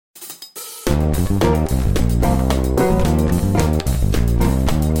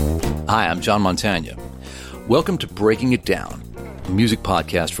Hi, I'm John Montagna. Welcome to Breaking It Down, a music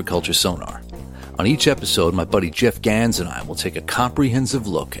podcast for Culture Sonar. On each episode, my buddy Jeff Gans and I will take a comprehensive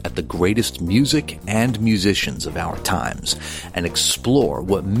look at the greatest music and musicians of our times and explore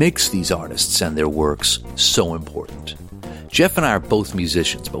what makes these artists and their works so important. Jeff and I are both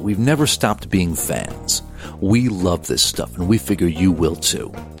musicians, but we've never stopped being fans. We love this stuff, and we figure you will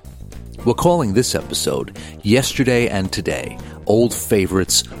too. We're calling this episode Yesterday and Today, Old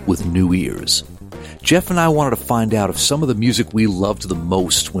Favorites with New Ears. Jeff and I wanted to find out if some of the music we loved the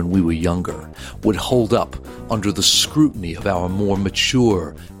most when we were younger would hold up under the scrutiny of our more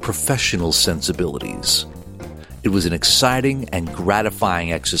mature, professional sensibilities. It was an exciting and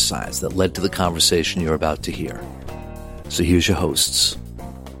gratifying exercise that led to the conversation you're about to hear. So here's your hosts,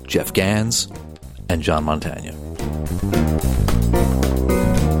 Jeff Gans and John Montagna.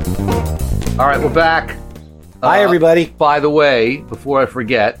 All right, we're back. Hi, everybody. By the way, before I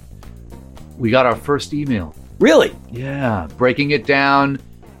forget, we got our first email. Really? Yeah. Breaking it down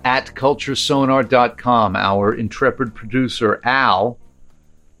at culturesonar.com. Our intrepid producer, Al,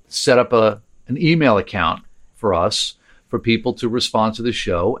 set up an email account for us for people to respond to the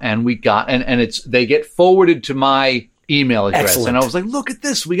show. And we got, and they get forwarded to my email address. Excellent. And I was like, look at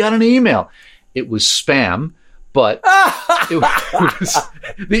this. We got an email. It was spam, but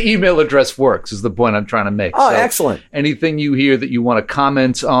the email address works is the point I'm trying to make. Oh, so excellent. Anything you hear that you want to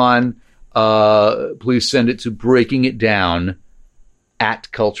comment on, please send it to breakingitdown at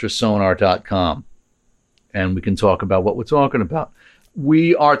culturesonar.com. And we can talk about what we're talking about.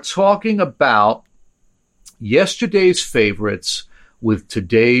 We are talking about yesterday's favorites with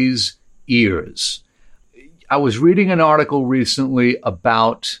today's ears. I was reading an article recently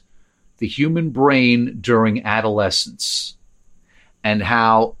about the human brain during adolescence and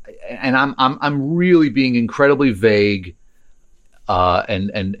how, and I'm really being incredibly vague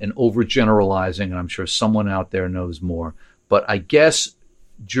and overgeneralizing, and I'm sure someone out there knows more. But I guess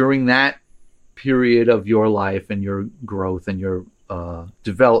during that period of your life and your growth and your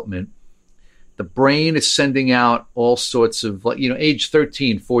development, the brain is sending out all sorts of, age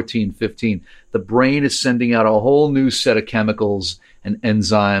 13, 14, 15, the brain is sending out a whole new set of chemicals and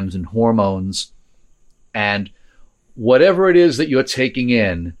enzymes and hormones. And whatever it is that you're taking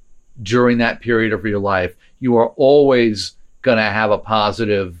in during that period of your life, you are always going to have a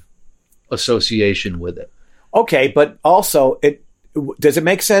positive association with it. Okay, but also, does it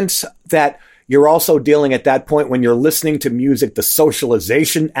make sense that you're also dealing at that point when you're listening to music, the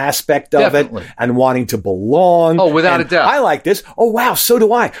socialization aspect of Definitely. it and wanting to belong? Oh, without a doubt. I like this. Oh, wow, so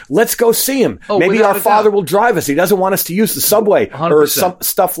do I. Let's go see him. Oh, maybe without our a father doubt. will drive us. He doesn't want us to use the subway 100%. or some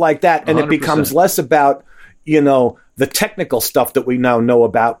stuff like that. And 100%. it becomes less about, the technical stuff that we now know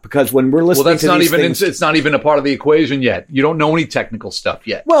about, because when we're listening to these things, it's not even a part of the equation yet. You don't know any technical stuff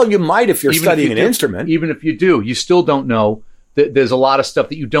yet. well, you might if you're Even studying if an you do- instrument. Even if you do, you still don't know. There's a lot of stuff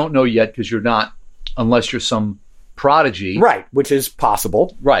that you don't know yet because you're not, unless you're some prodigy. Right, which is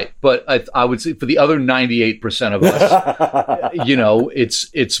possible. Right. But I would say for the other 98% of us,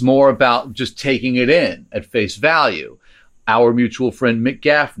 it's more about just taking it in at face value. Our mutual friend, Mick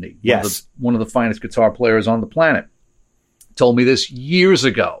Gaffney, Yes. one of the finest guitar players on the planet, told me this years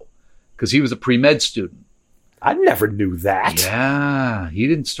ago because he was a pre-med student. I never knew that. Yeah. He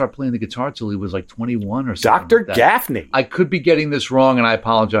didn't start playing the guitar till he was like 21 or something. Dr. like that. Gaffney. I could be getting this wrong, and I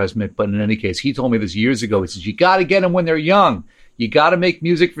apologize, Mick, but in any case, he told me this years ago. He says, you got to get them when they're young. You got to make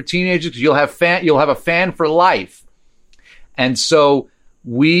music for teenagers because you'll have a fan for life. And so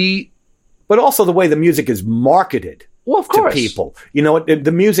But also the way the music is marketed of to course. people.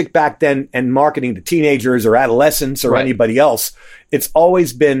 The music back then and marketing to teenagers or adolescents or Right. anybody else, it's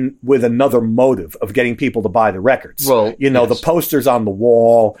always been with another motive of getting people to buy the records. Well, yes. The posters on the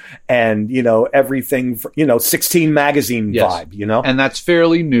wall and, everything, 16 magazine Yes. vibe, And that's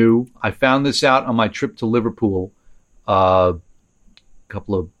fairly new. I found this out on my trip to Liverpool a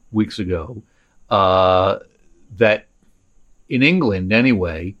couple of weeks ago, that in England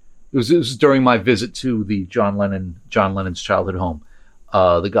anyway, it was during my visit to the John Lennon's childhood home.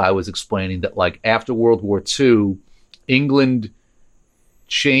 The guy was explaining that after World War II, England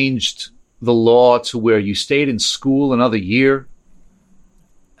changed the law to where you stayed in school another year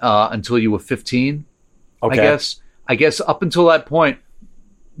until you were 15. Okay. I guess up until that point,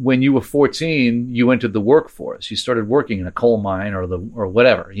 when you were 14, you entered the workforce. You started working in a coal mine or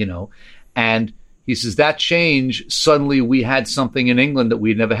whatever, And he says that change, suddenly we had something in England that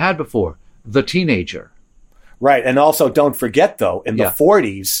we'd never had before, the teenager. Right. And also don't forget, though, in the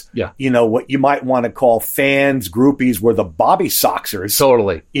 40s, what you might want to call fans, groupies were the Bobby Soxers.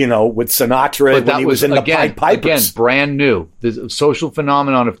 Totally. With Sinatra when he was in the Pied Pipers. Again, brand new. The social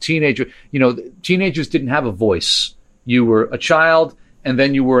phenomenon of teenagers didn't have a voice. You were a child and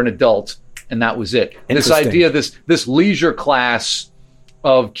then you were an adult and that was it. This idea, this leisure class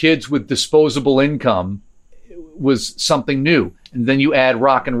of kids with disposable income was something new. And then you add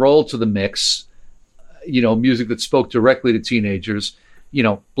rock and roll to the mix, music that spoke directly to teenagers,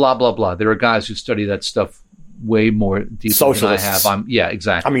 blah, blah, blah. There are guys who study that stuff way more deeply than I have.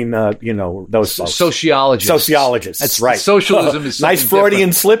 Exactly. I mean, those folks. Sociologists. That's right. Socialism is nice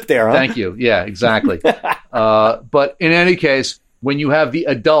Freudian slip there, huh? Thank you. Yeah, exactly. But in any case, when you have the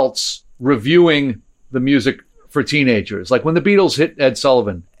adults reviewing the music for teenagers, like when the Beatles hit Ed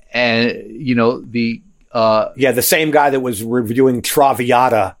Sullivan and, the same guy that was reviewing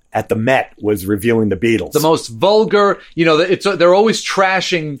Traviata at the Met was reviewing the Beatles. The most vulgar, they're always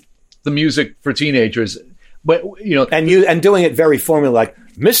trashing the music for teenagers. But and doing it very formally, like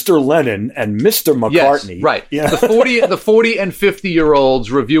Mr. Lennon and Mr. McCartney. Yes, right. The 40 and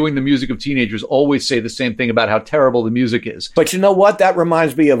 50-year-olds reviewing the music of teenagers always say the same thing about how terrible the music is. But you know what? That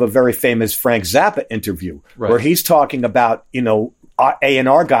reminds me of a very famous Frank Zappa interview where he's talking about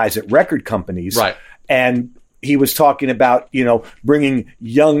A&R guys at record companies, right? And he was talking about, bringing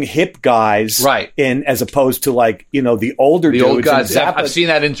young hip guys in as opposed to the older dudes. Old guys. I've seen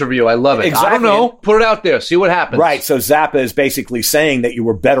that interview. I love it. Exactly. I don't know. Put it out there. See what happens. Right. So Zappa is basically saying that you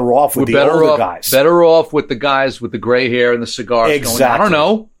were better off with older guys. Better off with the guys with the gray hair and the cigars. Exactly. Going, I don't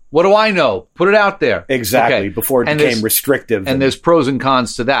know. What do I know? Put it out there. Exactly. Okay. Before it became restrictive. And there's pros and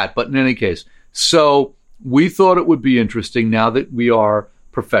cons to that. But in any case, so we thought it would be interesting now that we are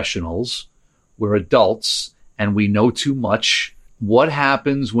professionals, we're adults, and we know too much. What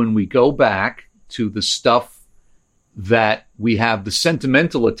happens when we go back to the stuff that we have the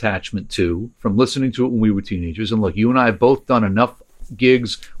sentimental attachment to from listening to it when we were teenagers? And look, you and I have both done enough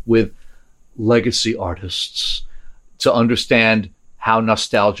gigs with legacy artists to understand how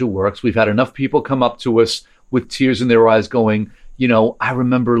nostalgia works. We've had enough people come up to us with tears in their eyes going, I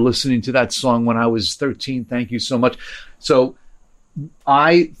remember listening to that song when I was 13. Thank you so much. So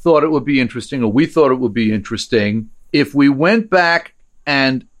I thought it would be interesting, or we thought it would be interesting, if we went back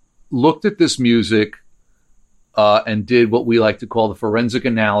and looked at this music and did what we like to call the forensic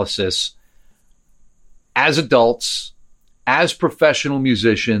analysis as adults, as professional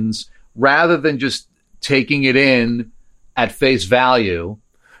musicians, rather than just taking it in at face value.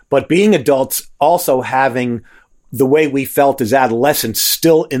 But being adults, also having the way we felt as adolescents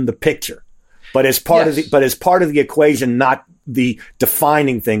still in the picture. But as part of the equation, not the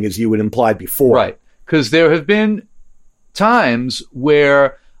defining thing as you would imply before. Right. Because there have been times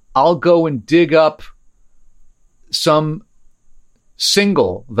where I'll go and dig up some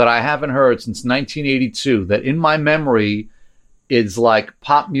single that I haven't heard since 1982 that in my memory is like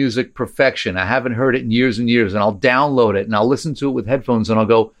pop music perfection. I haven't heard it in years and years, and I'll download it and I'll listen to it with headphones and I'll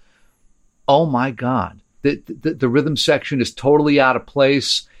go, oh my God, the rhythm section is totally out of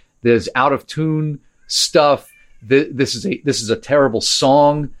place. There's out of tune stuff. This is a terrible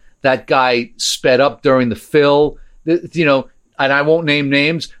song. That guy sped up during the fill, and I won't name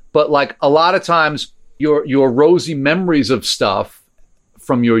names, but like a lot of times your rosy memories of stuff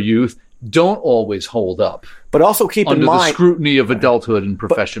from your youth don't always hold up. But also keep in mind under the scrutiny of adulthood and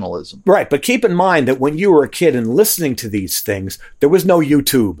professionalism. But keep in mind that when you were a kid and listening to these things, there was no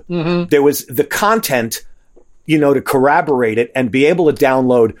YouTube. Mm-hmm. There was the content, to corroborate it and be able to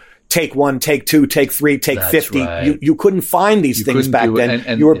download take 1, take 2, take 3, take That's 50. Right. You couldn't find these things back then.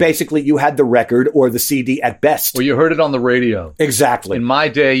 And you were basically, you had the record or the CD at best. Or you heard it on the radio. Exactly. In my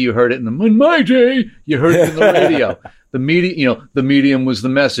day, you heard it in the radio. The medium was the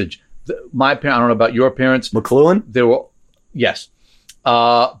message. My parents, I don't know about your parents. McLuhan? There were, yes.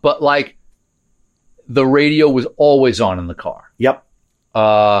 But like the radio was always on in the car. Yep.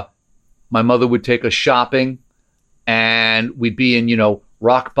 My mother would take us shopping and we'd be in,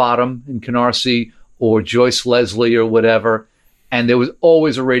 Rock Bottom in Canarsie or Joyce Leslie or whatever. And there was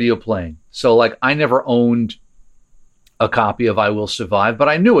always a radio playing. So like I never owned a copy of I Will Survive, but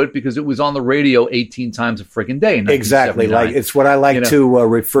I knew it because it was on the radio 18 times a freaking day. Exactly. Like it's what I like to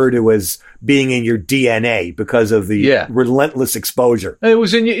refer to as being in your DNA because of the relentless exposure. And it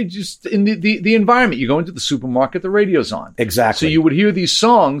was in the environment. You go into the supermarket, the radio's on. Exactly. So you would hear these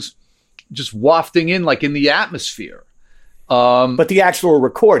songs just wafting in like in the atmosphere. But the actual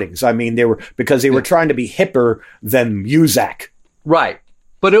recordings, I mean, they were trying to be hipper than Muzak. Right.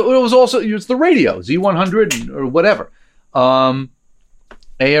 But it was also, it's the radio, Z100 or whatever. And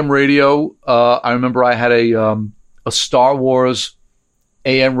AM radio. I remember I had a Star Wars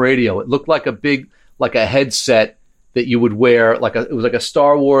AM radio. It looked like a headset that you would wear. It was like a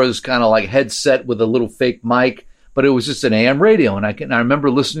Star Wars kind of like headset with a little fake mic, but it was just an AM radio. And I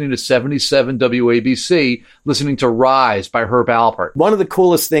remember listening to 77 WABC, listening to Rise by Herb Alpert. One of the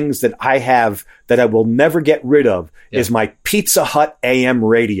coolest things that I have that I will never get rid of is my Pizza Hut AM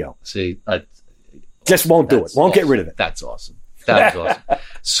radio. See, just won't do it. Won't get rid of it. That's awesome. That is awesome.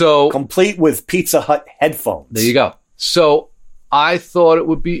 So complete with Pizza Hut headphones. There you go. So I thought it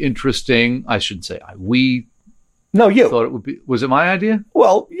would be interesting. I shouldn't say I. We. No, you thought it would be. Was it my idea?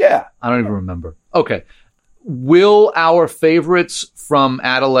 Well, yeah. I don't even remember. Okay. Will our favorites from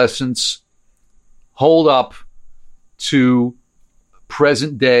adolescence hold up to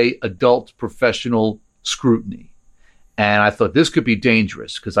present day adult professional scrutiny? And I thought this could be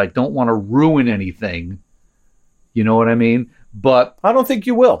dangerous because I don't want to ruin anything. You know what I mean? But I don't think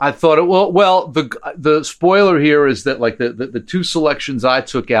you will. I thought it will. Well, the spoiler here is that like the two selections I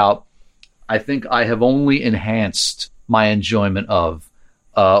took out, I think I have only enhanced my enjoyment of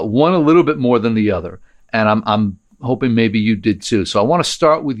one a little bit more than the other, and I'm hoping maybe you did too. So I want to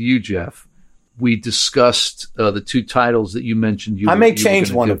start with you, Jeff. We discussed the two titles that you mentioned. I may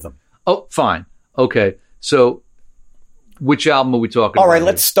change one of them. Oh, fine. Okay. So which album are we talking about? All right,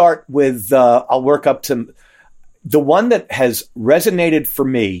 let's start with, I'll work up to the one that has resonated for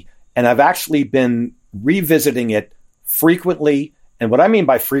me, and I've actually been revisiting it frequently. And what I mean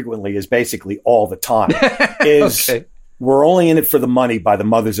by frequently is basically all the time, is okay. We're Only in It for the Money by the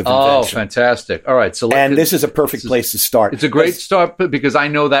Mothers of Invention. Oh, fantastic. All right. So this is a perfect place to start. It's a great start because I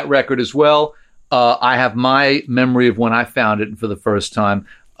know that record as well. I have my memory of when I found it for the first time.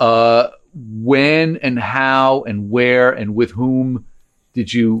 When and how and where and with whom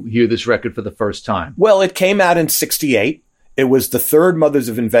did you hear this record for the first time? Well, it came out in 1968. It was the third Mothers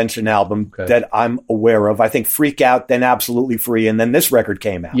of Invention album that I'm aware of. I think Freak Out, then Absolutely Free, and then this record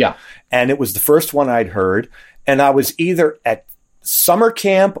came out. Yeah. And it was the first one I'd heard. And I was either at summer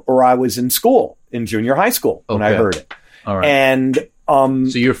camp or I was in school, in junior high school, when I heard it. All right. And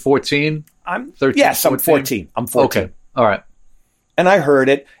so you're 14? I'm 13. Yes, 14? I'm 14. I'm 14. Okay. All right. And I heard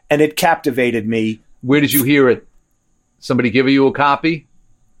it, and it captivated me. Where did you hear it? Somebody give you a copy?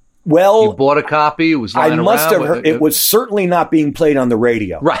 Well, you bought a copy. It was lying I must around. have heard. It was certainly not being played on the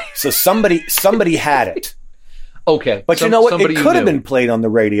radio. Right. So somebody had it. Okay. But you know what? It could have been played on the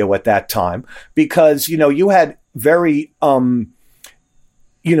radio at that time because, you had very, groundbreaking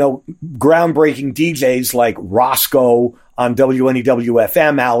DJs like Roscoe on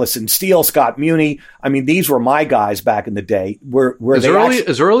WNEW-FM, Allison Steele, Scott Muni. I mean, these were my guys back in the day.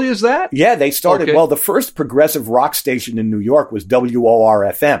 As early as that? Yeah, they started. Okay. Well, the first progressive rock station in New York was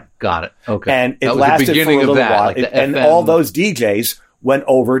WOR-FM. Got it. Okay. And it lasted for a little while. Like and all those DJs went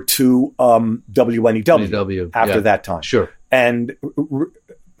over to WNEW after that time. Sure. And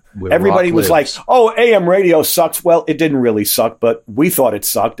everybody was like, oh, AM radio sucks. Well, it didn't really suck, but we thought it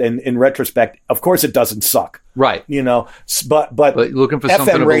sucked. And in retrospect, of course it doesn't suck. Right. But looking for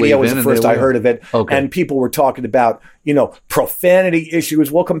something FM radio was the first I heard of it. Okay. And people were talking about, profanity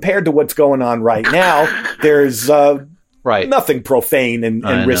issues. Well, compared to what's going on right now, there's nothing profane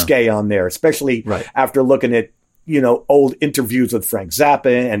and risque on there, especially after looking at, old interviews with Frank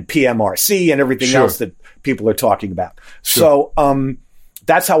Zappa and PMRC and everything else that people are talking about. Sure. So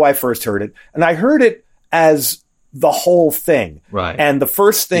that's how I first heard it. And I heard it as the whole thing. Right. And the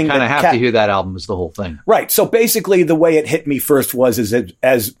first thing you kind of have to hear that album as the whole thing. Right. So basically the way it hit me first was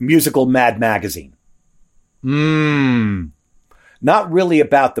as musical Mad Magazine. Not really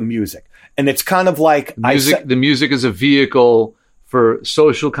about the music. And it's kind of like the music is a vehicle for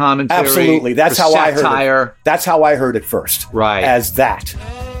social commentary. Absolutely. That's how satire. I heard it. That's how I heard it first. Right. As that.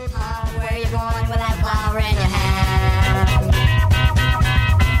 Where you going with that flower in your hand?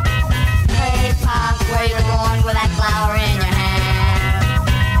 Hey, Pop, where you going with that flower in your hand?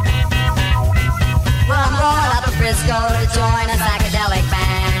 Well, I'm going up to Frisco to join a psychedelic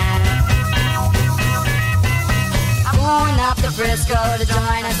band. I'm going up to Frisco to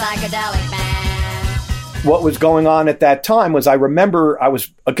join a psychedelic band. What was going on at that time was I remember I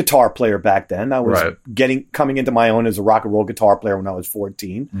was a guitar player back then. I was coming into my own as a rock and roll guitar player when I was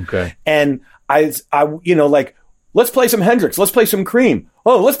 14. Okay. And I let's play some Hendrix. Let's play some Cream.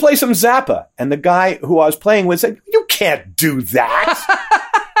 Oh, let's play some Zappa. And the guy who I was playing with said, you can't do that.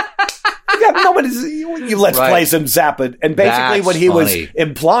 Let's play some Zappa. And basically what he was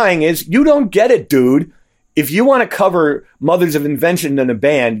implying is, you don't get it, dude. If you want to cover Mothers of Invention in a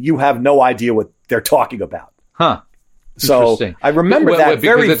band, you have no idea what they're talking about. Huh. So Interesting. I remember that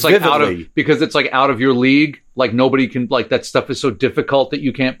very it's like vividly. because it's like out of your league. Like nobody can, like that stuff is so difficult that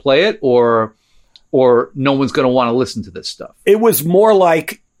you can't play it, or no one's going to want to listen to this stuff. It was more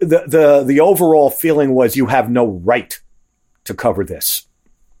like the overall feeling was you have no right to cover this.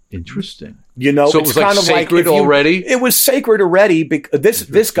 Interesting. You know, So it it's was like kind of sacred if you- already? It was sacred already. Because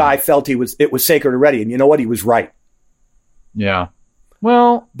this guy felt it was sacred already, and you know what? He was right. Yeah.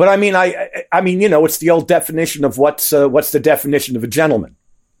 Well, But I mean, I mean, you know, it's the old definition of what's the definition of a gentleman.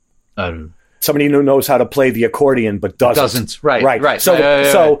 Somebody who knows how to play the accordion but doesn't. Right. So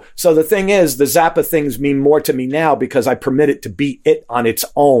the thing is, the Zappa things mean more to me now because I permit it to be it on its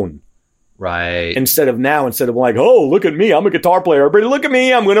own. Right. Instead of like, oh, look at me, I'm a guitar player. Everybody look at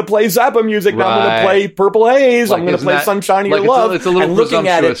me, I'm going to play Zappa music. Now I'm going to play Purple Haze. Like, I'm going to play Sunshine of Your Love. It's a little and looking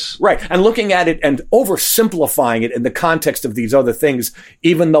at presumptuous. it, right, and looking at it and oversimplifying it in the context of these other things,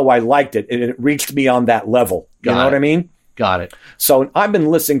 even though I liked it, and it reached me on that level. You know what I mean? Got it. So I've been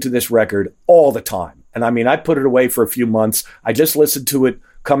listening to this record all the time. And I mean, I put it away for a few months. I just listened to it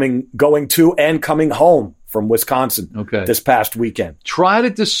going to and coming home from Wisconsin this past weekend. Try to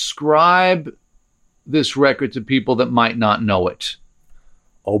describe this record to people that might not know it.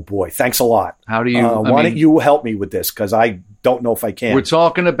 Oh boy, thanks a lot. How do you? Why don't you help me with this? Because I don't know if I can. We're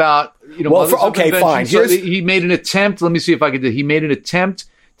talking about, Well, okay, fine. So he made an attempt. Let me see if I can do. He made an attempt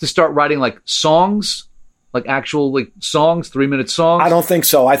to start writing like songs, like actual like songs, 3-minute songs. I don't think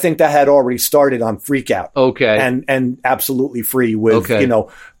so. I think that had already started on Freak Out. Okay. And Absolutely Free with, Okay.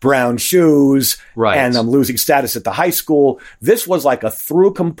 Brown Shoes. Right. And I'm Losing Status at the High School. This was like a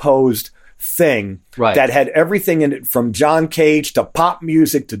through composed thing that had everything in it from John Cage to pop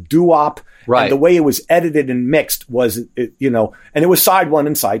music to doo-wop. Right. And the way it was edited and mixed was, and it was side one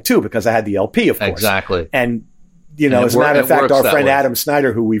and side two because I had the LP, of course. Exactly. And, as a matter of fact, our friend Adam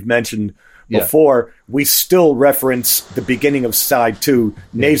Snyder, who we've mentioned before, we still reference the beginning of side two,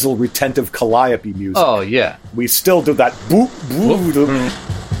 nasal retentive calliope music. Oh, yeah. We still do that. Boop, boop, boop.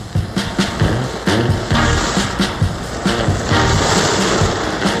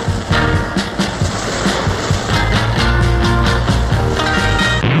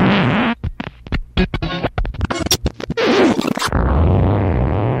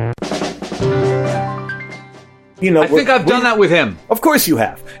 I think I've done that with him. Of course you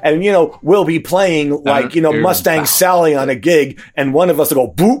have. And, we'll be playing like, Mustang Sally on a gig, and one of us will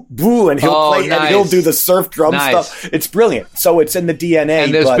go boo, boo, and he'll play, nice. and he'll do the surf drum Nice. stuff. It's brilliant. So it's in the DNA.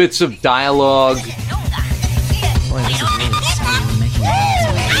 And there's bits of dialogue. Boy, this is really scary. We're making a lot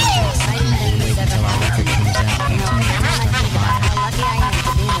of wait until our record comes out in 10 years from now.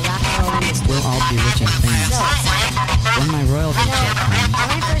 We'll all be rich and famous. When my royalty check comes,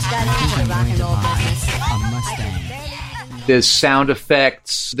 I think I'm going to buy a Mustang. There's sound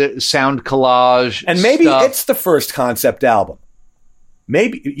effects, the sound collage, and maybe stuff. it's the first concept album.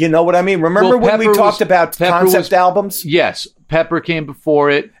 Maybe, you know what I mean? Remember when we talked about concept albums? Yes. Pepper came before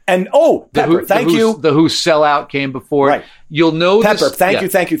it. And, Pepper, thank you. The Who Sellout came before Right. it. You'll know Pepper, this.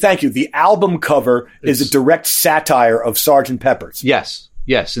 thank you. The album cover is a direct satire of Sgt. Pepper's. Yes.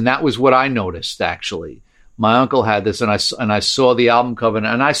 And that was what I noticed, actually. My uncle had this, and I saw the album cover,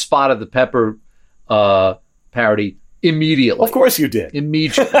 and I spotted the Pepper parody immediately. Of course you did.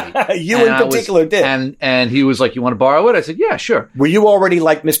 Immediately. You in particular did. And he was like, "You want to borrow it?" I said, "Yeah, sure." Were you already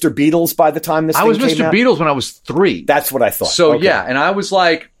like Mr. Beatles by the time this I thing was came Mr. out? Beatles when I was 3. That's what I thought. So Okay. yeah, and I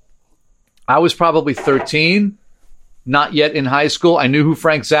was probably 13, not yet in high school. I knew who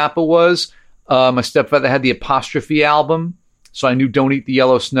Frank Zappa was. My stepfather had the Apostrophe album, so I knew Don't Eat the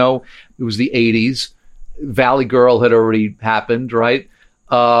Yellow Snow. It was the 80s. Valley Girl had already happened, right?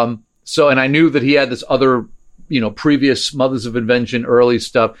 And I knew that he had this other, previous Mothers of Invention, early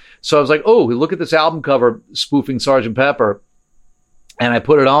stuff. So I was like, oh, look at this album cover spoofing Sgt. Pepper. And I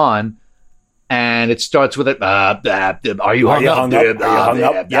put it on, and it starts with it, are you hung up? Are you hung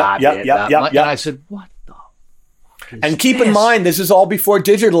up? Yep. And I said, what the fuck is And keep this? in mind, this is all before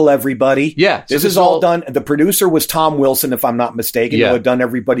digital, everybody. Yeah. This is all done. The producer was Tom Wilson, if I'm not mistaken, Yeah. who had done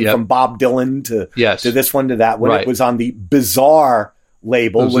everybody Yep. from Bob Dylan to this one to that one. Right. It was on the Bizarre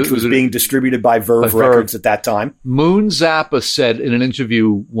label, which was being distributed by Verve Records at that time. Moon Zappa said in an interview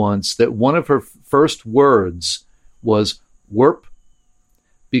once that one of her first words was "werp,"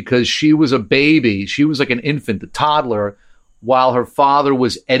 because she was a baby. She was like an infant, a toddler, while her father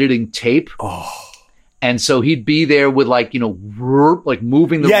was editing tape. Oh. And so he'd be there with werp, like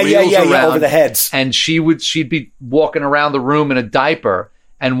moving the reels around over the heads. And she'd be walking around the room in a diaper.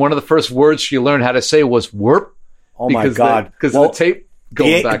 And one of the first words she learned how to say was "werp." Oh my God. Because the tape.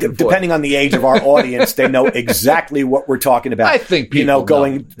 going back and forth. Depending on the age of our audience, they know exactly what we're talking about. I think people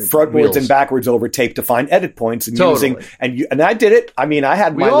going know. frontwards Reels. and backwards over tape to find edit points and Totally. and I did it. I mean, I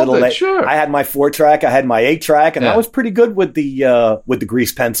had We my all little, did, sure. I had my 4-track, I had my 8-track, and Yeah. I was pretty good with the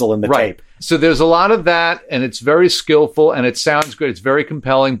grease pencil and the Right. tape. So there's a lot of that, and it's very skillful, and it sounds great. It's very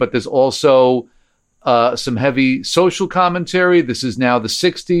compelling, but there's also some heavy social commentary. This is now the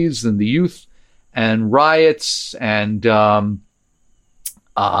 60s and the youth and riots and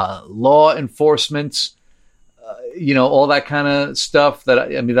law enforcement, all that kind of stuff that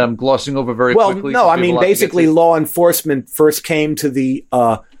I'm glossing over very quickly. Well, no, for I people mean, not to get basically, to. law enforcement first came to the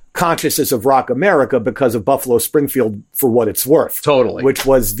consciousness of rock America because of Buffalo Springfield, for what it's worth. Totally. Which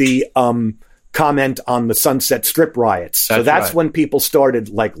was the comment on the Sunset Strip riots. So that's right. when people started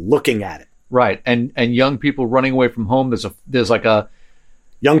looking at it. Right, and young people running away from home. There's like a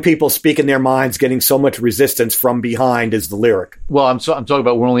Young people speaking their minds, getting so much resistance from behind is the lyric. well, I'm talking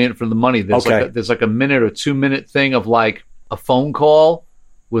about we're only in it for the money. There's Okay. there's like a minute or 2 minute thing of like a phone call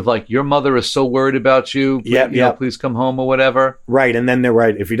with like your mother is so worried about you. Yeah. Please come home or whatever. Right, and then they're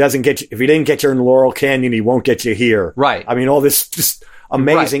right. If he didn't get you in Laurel Canyon, he won't get you here. Right. I mean, all this just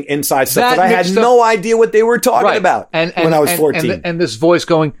amazing inside stuff That that I had mixed up- no idea what they were talking Right. about and when I was 14. And this voice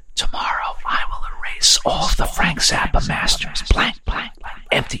going, tomorrow I will erase all of the Frank Zappa masters. Blank, blank, blank.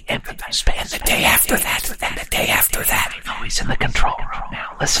 Empty. And the day after that. Oh, he's in the control room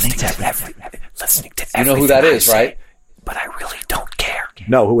now, listening to everything. You know who that is, right? But I really don't care.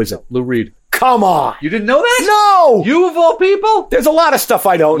 No, who is it? Lou Reed. Come on. You didn't know that? No! You of all people? There's a lot of stuff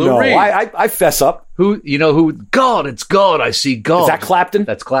I don't Lou know. Reed. I fess up. Who? God, it's God. I see God. Is that Clapton?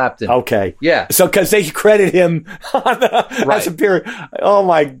 That's Clapton. Okay. Yeah. So, because they credit him as a period. Oh,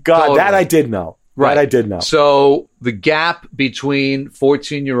 my God. Totally. That I did know. Right. That I did know. So the gap between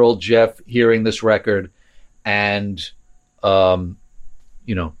 14-year-old Jeff hearing this record and,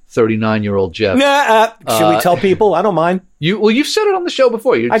 39-year-old Jeff. Should we tell people? I don't mind. You've said it on the show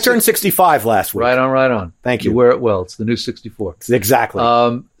before. I turned 65 last week. Right on. Thank you. You wear it well. It's the new 64. Exactly.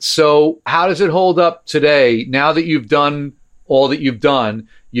 So how does it hold up today? Now that you've done all that you've done,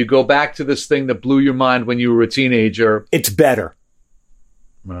 you go back to this thing that blew your mind when you were a teenager. It's better.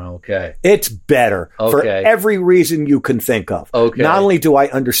 Okay. It's better for Okay. every reason you can think of. Okay. Not only do I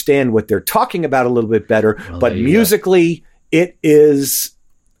understand what they're talking about a little bit better, but there you musically, it just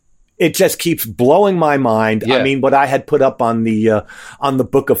keeps blowing my mind. Yeah. I mean, what I had put up on the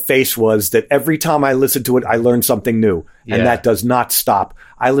Book of Face was that every time I listened to it, I learned something new, Yeah. and that does not stop.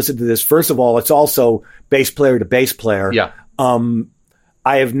 I listened to this. First of all, it's also bass player to bass player. Yeah.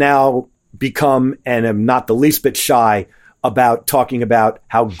 I have now become, and am not the least bit shy about talking about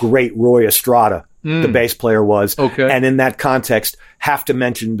how great Roy Estrada, the bass player, was. Okay. And in that context, have to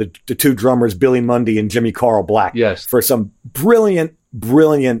mention the two drummers, Billy Mundy and Jimmy Carl Black. Yes. For some brilliant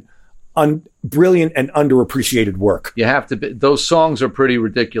and underappreciated work. You have to be, those songs are pretty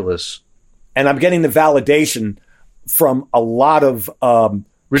ridiculous. And I'm getting the validation from a lot of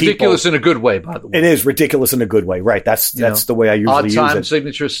Ridiculous people. in a good way, by the way. It is ridiculous in a good way, right? That's the way I usually Odd use time it.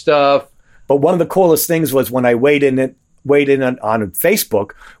 signature stuff. But one of the coolest things was when I weighed in on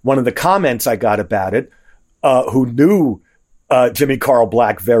Facebook, one of the comments I got about it, who knew Jimmy Carl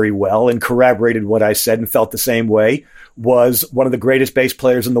Black very well and corroborated what I said and felt the same way, was one of the greatest bass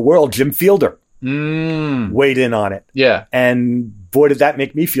players in the world, Jim Fielder, weighed in on it. Yeah. And boy, did that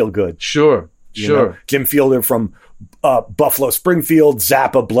make me feel good. Sure. You know? Jim Fielder from Buffalo Springfield,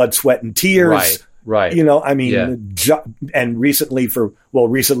 Zappa, Blood, Sweat, and Tears. Right. I mean, and recently for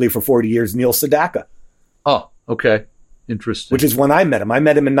 40 years, Neil Sedaka. Oh, okay. Interesting. Which is when I met him. I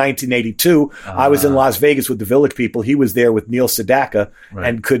met him in 1982. I was in Las Vegas with the Village People. He was there with Neil Sedaka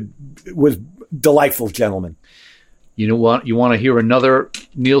and was delightful gentleman. You know what? You want to hear another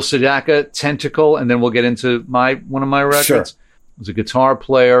Neil Sedaka tentacle, and then we'll get into one of my records. Sure. It was a guitar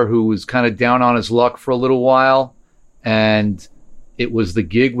player who was kind of down on his luck for a little while, and it was the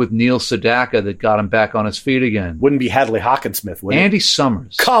gig with Neil Sedaka that got him back on his feet again. Wouldn't be Hadley Hawkinsmith, would it? Andy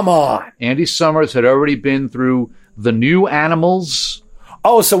Summers. Come on. Andy Summers had already been through the New Animals,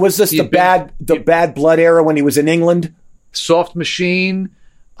 Oh, so was this the Bad Blood era when he was in England? Soft Machine.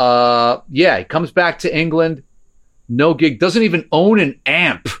 He comes back to England. No gig. Doesn't even own an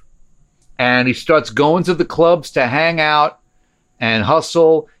amp. And he starts going to the clubs to hang out and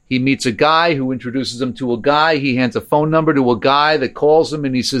hustle. He meets a guy who introduces him to a guy. He hands a phone number to a guy that calls him,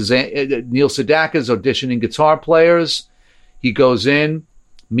 and he says, Neil Sedaka is auditioning guitar players. He goes in,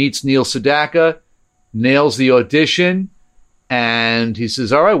 meets Neil Sedaka, nails the audition, and he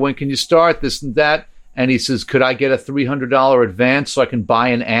says, all right, when can you start, this and that? And he says, could I get a $300 advance so I can buy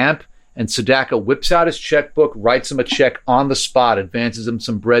an amp? And Sedaka whips out his checkbook, writes him a check on the spot, advances him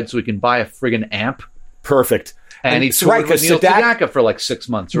some bread so he can buy a friggin' amp. Perfect. And he toured with Neil Sedaka for like 6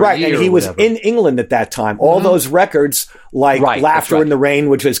 months or a year. And he was in England at that time. All those records, like Laughter in the Rain,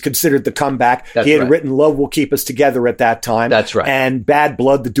 which is considered the comeback. He had written Love Will Keep Us Together at that time. That's right. And Bad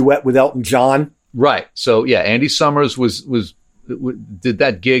Blood, the duet with Elton John. Right. So, yeah, Andy Summers did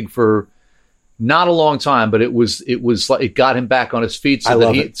that gig for not a long time, but it got him back on his feet so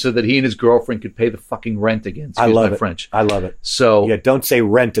that he and his girlfriend could pay the fucking rent again. Excuse my French. I love it. So, yeah, don't say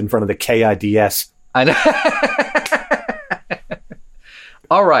rent in front of the KIDS. I know.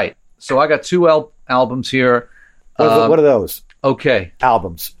 All right. So I got 2 albums here. What are those? Okay.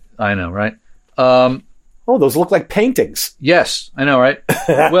 Albums. I know, right? Those look like paintings. Yes, I know, right?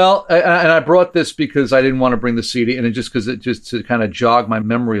 Well, and I brought this because I didn't want to bring the CD, and just to kind of jog my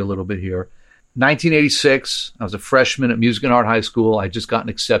memory a little bit here. 1986, I was a freshman at Music and Art High School. I had just gotten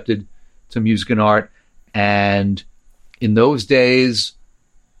accepted to Music and Art, and in those days,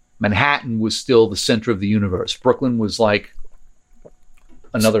 Manhattan was still the center of the universe. Brooklyn was like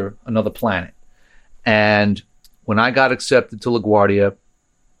another planet. And when I got accepted to LaGuardia,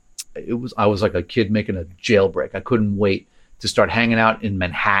 I was like a kid making a jailbreak. I couldn't wait to start hanging out in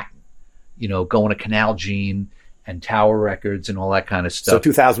Manhattan, going to Canal Jean and Tower Records and all that kind of stuff. So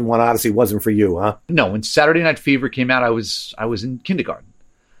 2001 Odyssey wasn't for you, huh? No, when Saturday Night Fever came out, I was in kindergarten.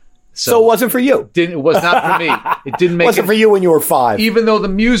 So it wasn't for you. It was not for me. It didn't make wasn't for you when you were 5. Even though the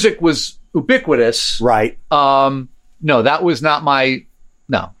music was ubiquitous. Right. No, that was not my...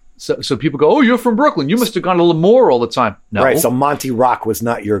 No. So people go, oh, you're from Brooklyn. You must have gone to Lemoore all the time. No. Right, so Monty Rock was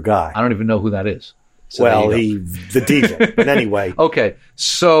not your guy. I don't even know who that is. So well, the DJ. But anyway. Okay,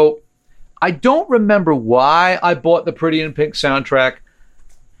 so I don't remember why I bought the Pretty in Pink soundtrack.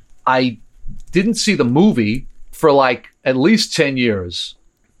 I didn't see the movie for like at least 10 years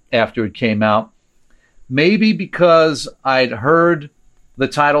after it came out. Maybe because I'd heard the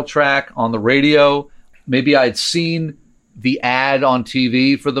title track on the radio. Maybe I'd seen the ad on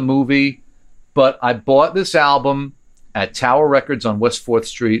TV for the movie, but I bought this album at Tower Records on West 4th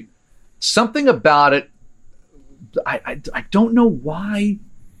Street. Something about it, I don't know why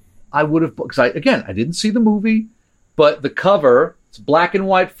I would have, because I didn't see the movie, but the cover, it's a black and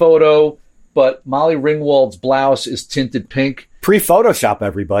white photo, but Molly Ringwald's blouse is tinted pink. Pre-Photoshop,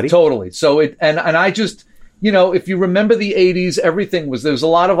 everybody. Totally. So and I just, if you remember the 80s, there was a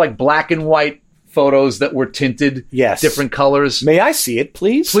lot of like black and white photos that were tinted, different colors. May I see it,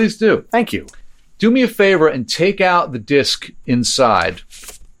 please? Please do. Thank you. Do me a favor and take out the disc inside,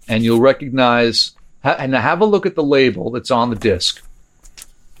 and you'll recognize, and have a look at the label that's on the disc.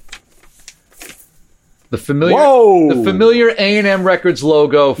 The familiar A&M Records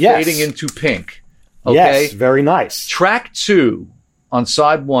logo fading into pink. Okay? Yes, very nice. Track 2 on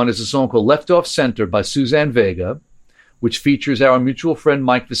side 1 is a song called Left Off Center by Suzanne Vega, which features our mutual friend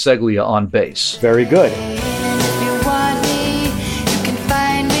Mike Viseglia on bass. Very good. If you want me, you can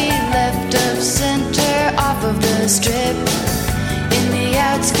find me left of center, off of the strip, in the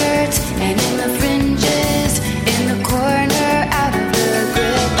outskirts and in the fringes, in the corner, out of the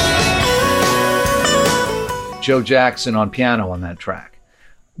grip. Joe Jackson on piano on that track.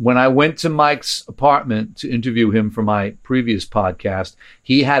 When I went to Mike's apartment to interview him for my previous podcast,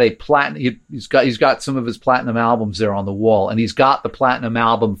 he had a platinum. He's got some of his platinum albums there on the wall, and he's got the platinum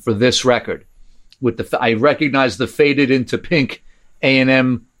album for this record. I recognized the faded into pink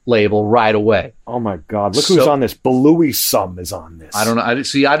A&M label right away. Oh my God! Look who's on this. Belouis Sum is on this. I don't know. I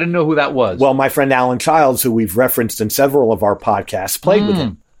didn't know who that was. Well, my friend Alan Childs, who we've referenced in several of our podcasts, played with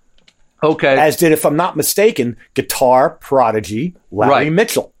him. Okay. As did, if I'm not mistaken, guitar prodigy Larry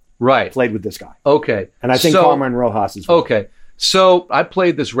Mitchell. Right. Played with this guy. Okay. And I think Carmen Rojas as well. Okay. So I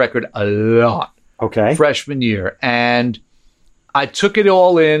played this record a lot. Okay. Freshman year. And I took it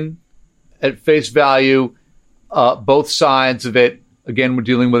all in at face value, both sides of it. Again, we're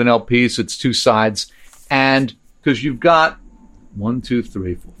dealing with an LP, so it's 2 sides. And because you've got 1, 2,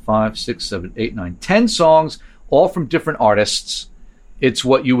 3, 4, 5, 6, 7, 8, 9, 10 songs, all from different artists. It's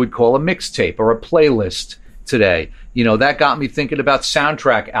what you would call a mixtape or a playlist today. That got me thinking about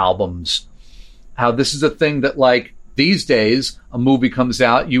soundtrack albums. How this is a thing that, like, these days, a movie comes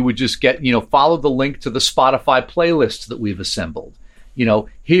out, you would just get, follow the link to the Spotify playlist that we've assembled.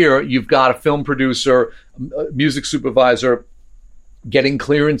 Here you've got a film producer, a music supervisor, getting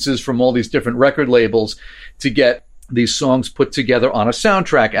clearances from all these different record labels to get these songs put together on a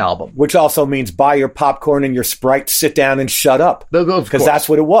soundtrack album. Which also means buy your popcorn and your Sprite, sit down and shut up. Because that's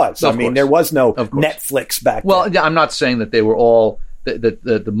what it was. I mean, there was no Netflix back then. Well, I'm not saying that they were all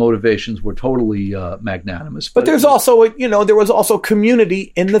the motivations were totally magnanimous. But there's also, there was also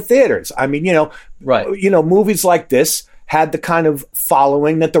community in the theaters. I mean, right. Movies like this had the kind of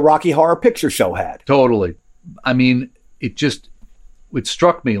following that the Rocky Horror Picture Show had. Totally. I mean, it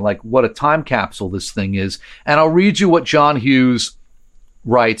struck me like what a time capsule this thing is. And I'll read you what John Hughes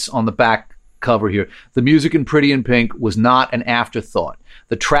writes on the back cover here. The music in Pretty in Pink was not an afterthought.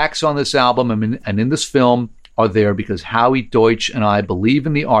 The tracks on this album and in this film are there because Howie Deutsch and I believe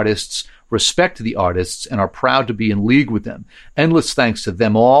in the artists, respect the artists, and are proud to be in league with them. Endless thanks to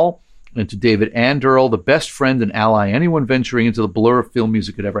them all and to David Anderl, the best friend and ally anyone venturing into the blur of film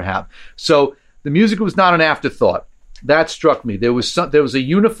music could ever have. So the music was not an afterthought. That struck me. There was a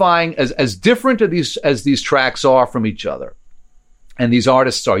unifying, as different as these tracks are from each other, and these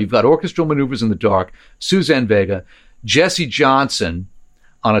artists are. You've got Orchestral Maneuvers in the Dark, Suzanne Vega, Jesse Johnson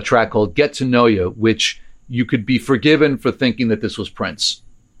on a track called Get to Know You, which you could be forgiven for thinking that this was Prince.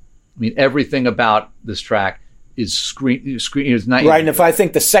 I mean, everything about this track is is not right. And if I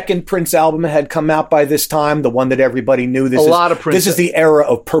think the second Prince album had come out by this time, the one that everybody knew, lot of Prince. This is the era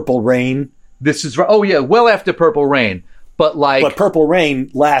of Purple Rain. This is right. Oh yeah, well after Purple Rain, but Purple Rain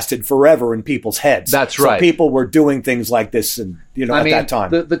lasted forever in people's heads. That's right. So people were doing things like this, and at that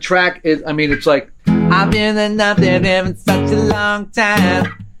time. The track is. I mean, it's like I've been in nothing in such a long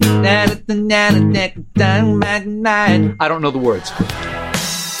time. I don't know the words.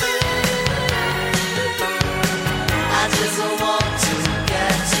 I just want to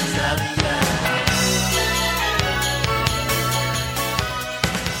get to know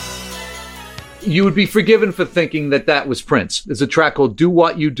you. You would be forgiven for thinking that was Prince. There's a track called Do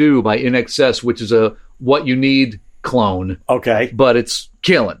What You Do by In Excess, which is a What You Need clone. Okay. But it's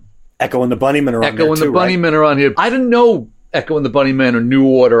killing. Echo and the Bunnymen are on there, Echo and the Bunnymen are on here. I didn't know Echo and the Bunnymen or New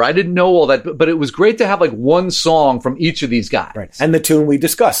Order. I didn't know all that, but it was great to have like one song from each of these guys. Right. And the tune we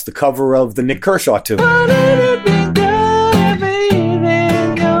discussed, the cover of the Nick Kershaw tune. I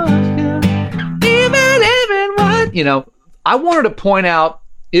wanted to point out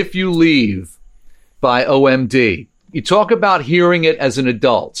If You Leave by OMD. You talk about hearing it as an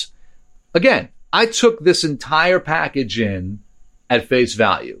adult. Again, I took this entire package in at face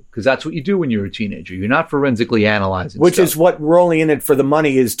value, because that's what you do when you're a teenager. You're not forensically analyzing Which stuff. is what Rolling In It for the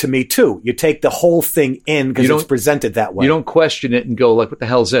Money is to me, too. You take the whole thing in because it's presented that way. You don't question it and go, like, what the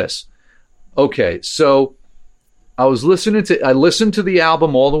hell is this? Okay, so I listened to the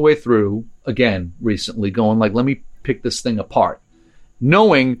album all the way through, again, recently, going, like, let me pick this thing apart.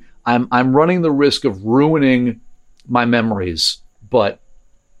 Knowing I'm running the risk of ruining my memories, but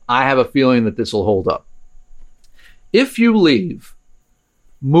I have a feeling that this will hold up. If You Leave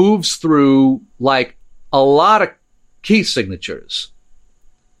moves through like a lot of key signatures,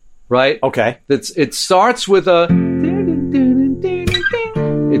 right? Okay. It starts with a.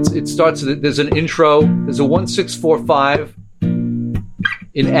 It starts. There's an intro. There's a 1-6-4-5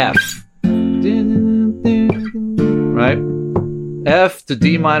 in F, right? F to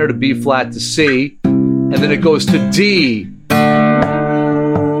D minor to B flat to C, and then it goes to D.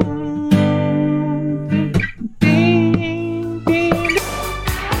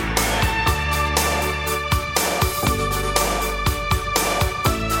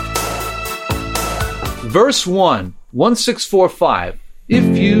 Verse 1, 1-6-4-5.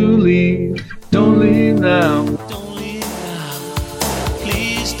 If you leave, don't leave now. Don't leave now.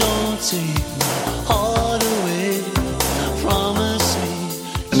 Please don't take my heart away. Promise me.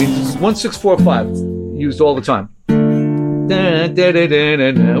 I mean, 1-6-4-5 used all the time.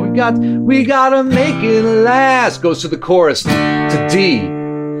 We gotta make it last. Goes to the chorus to D.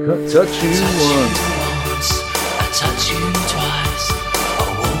 Touch you once. I touch you twice. I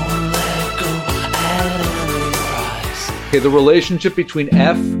won't let go at any price. Okay, the relationship between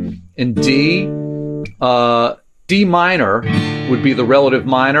F and D. D minor would be the relative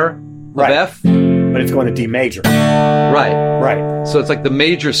minor of Right. F. But it's going to D major. Right. Right. So it's like the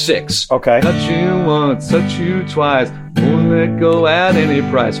major 6. Okay. Touch you once, touch you twice. Won't let go at any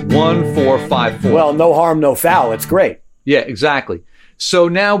price. 1-4-5-4. Well, no harm, no foul. It's great. Yeah, exactly. So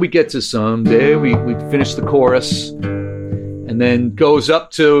now we get to Someday. We finish the chorus, and then goes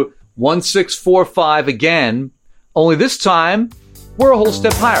up to 1-6-4-5 again. Only this time, we're a whole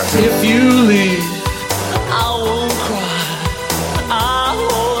step higher. If you leave, I won't cry. I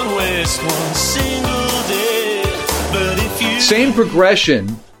won't waste one single day. But if you same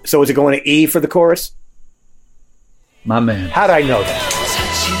progression. So is it going to E for the chorus? My man. How'd I know that?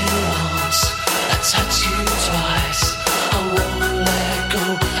 touch you once, I touch you twice. I won't let go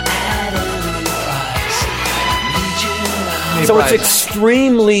at any price. I need you now. So right. it's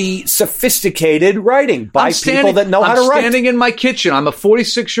extremely sophisticated writing by people that know how to write. I'm standing in my kitchen. I'm a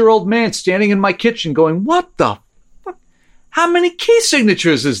 46-year-old man standing in my kitchen going, what the fuck? How many key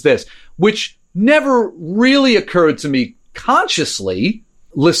signatures is this? Which never really occurred to me consciously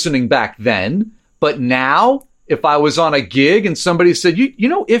listening back then. But now, if I was on a gig and somebody said, you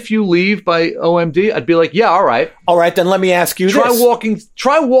know, If You Leave by OMD, I'd be like, yeah, all right. All right, then let me ask you this.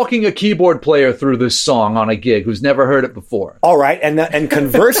 Try walking a keyboard player through this song on a gig who's never heard it before. All right, and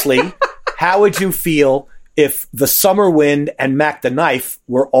conversely, how would you feel if The Summer Wind and Mac the Knife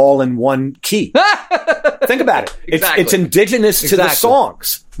were all in one key? Think about it. Exactly. It's indigenous to the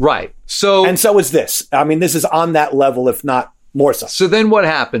songs. Right. So is this. I mean, this is on that level, if not more so. So then what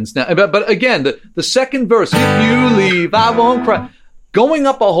happens now? But again, the second verse, if you leave, I won't cry. Going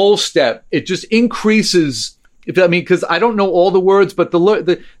up a whole step, it just increases. Because I don't know all the words, but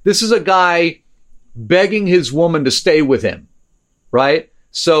this is a guy begging his woman to stay with him, right?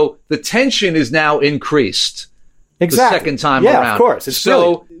 So the tension is now increased. Exactly. The second time around. Yeah, of course. It's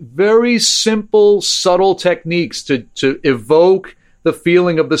so very simple, subtle techniques to evoke the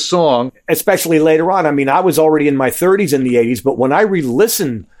feeling of the song. Especially later on. I mean, I was already in my 30s in the 80s, but when I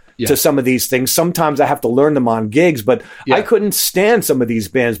re-listen to some of these things, sometimes I have to learn them on gigs, but I couldn't stand some of these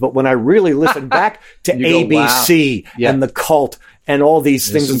bands. But when I really listen back to ABC and The Cult and all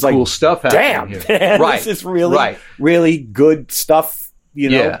these things, it's some like, cool stuff damn, here. Man, Right. This is really, really good stuff, you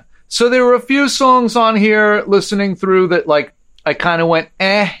know? Yeah. So there were a few songs on here listening through that, like, I kind of went,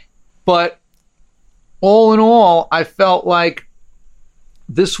 but all in all, I felt like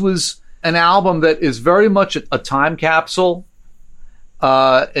this was an album that is very much a time capsule.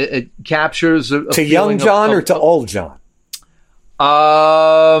 It captures a to young John or to old John?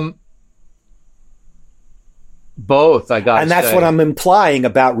 Both, I got. And that's what I'm implying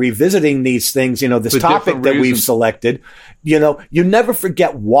about revisiting these things. You know, this topic that we've selected. You know, you never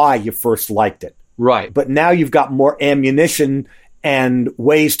forget why you first liked it. Right. But now you've got more ammunition and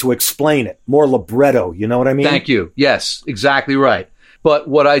ways to explain it. More libretto. You know what I mean? Thank you. Yes, exactly right. But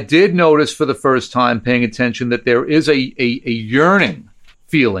what I did notice for the first time, paying attention, that there is a yearning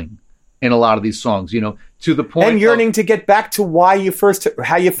feeling in a lot of these songs, you know, to the point and yearning to get back to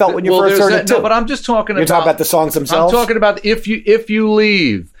how you felt when you first heard it too. No, but I'm just talking You're talking about the songs themselves? I'm talking about If You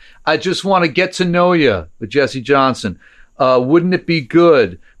Leave. I just want to get to know you with Jesse Johnson. Wouldn't it be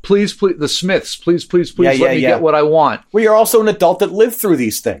good? Please, the Smiths. Please, let me get what I want. Well, you're also an adult that lived through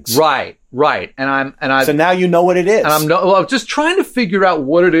these things, right? So now you know what it is. And I'm just trying to figure out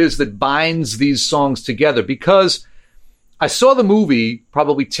what it is that binds these songs together, because I saw the movie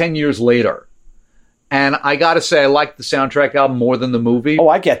probably 10 years later, and I got to say I liked the soundtrack album more than the movie. Oh,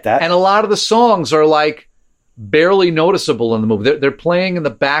 I get that. And a lot of the songs are like barely noticeable in the movie. They're playing in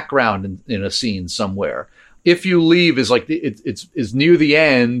the background in a scene somewhere. If You Leave is like it's near the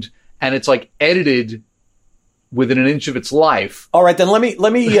end, and it's like edited within an inch of its life. All right, then let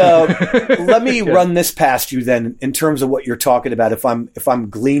me run this past you then in terms of what you're talking about. If I'm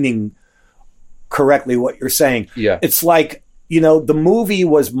gleaning correctly what you're saying, it's like, you know, the movie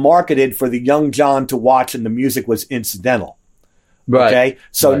was marketed for the young John to watch, and the music was incidental. Right. Okay,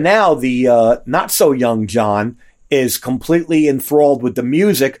 so now the not so young John is completely enthralled with the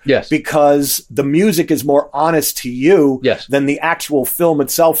music, because the music is more honest to you than the actual film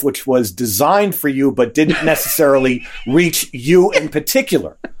itself, which was designed for you but didn't necessarily reach you in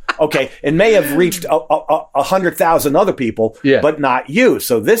particular. Okay, it may have reached 100,000 other people, but not you.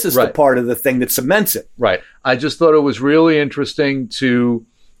 So this is the part of the thing that cements it. Right. I just thought it was really interesting to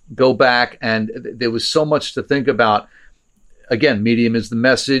go back, and there was so much to think about. Again, medium is the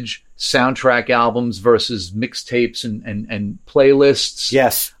message. Soundtrack albums versus mixtapes and playlists.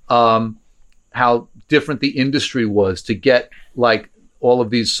 Yes. How different the industry was to get like all of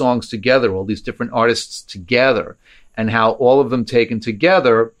these songs together, all these different artists together, and how all of them taken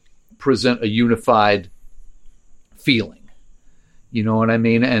together present a unified feeling. You know what I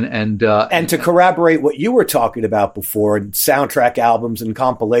mean? And to corroborate what you were talking about before, and soundtrack albums and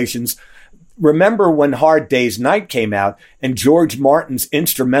compilations. Remember when Hard Day's Night came out, and George Martin's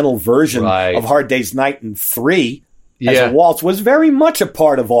instrumental version of Hard Day's Night in 3 as a waltz was very much a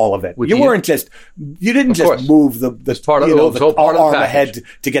part of all of it. You didn't just move the arm ahead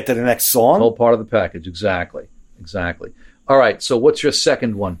to get to the next song. Whole part of the package, exactly. All right, so what's your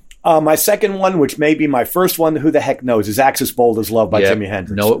second one? My second one, which may be my first one, who the heck knows, is Axis Bold as Love by Jimi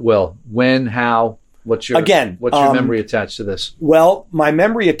Hendrix. Know it well. When, how, what's your memory attached to this? Well, my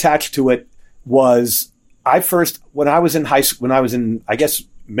memory attached to it was when I was in high school, when I was in, I guess,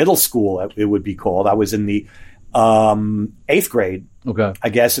 middle school, it would be called. I was in the 8th grade, I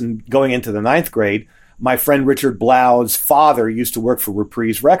guess, and going into the 9th grade. my friend Richard Blau's father used to work for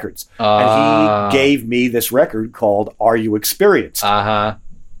Reprise Records. And he gave me this record called Are You Experienced?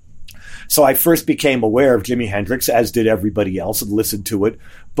 So I first became aware of Jimi Hendrix, as did everybody else, and listened to it.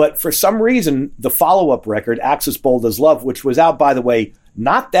 But for some reason, the follow-up record, Axis Bold as Love, which was out, by the way,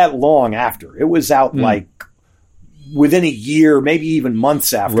 not that long after. It was out like within a year, maybe even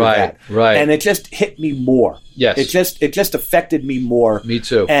months after that. Right. And it just hit me more. Yes. It just affected me more. Me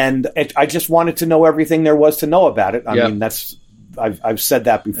too. And I just wanted to know everything there was to know about it. I mean, I've said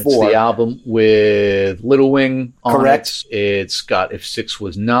that before. It's the album with Little Wing on Correct. it. It's got If 6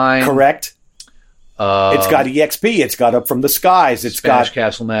 Was 9. Correct. It's got EXP. It's got Up from the Skies. It's Spanish got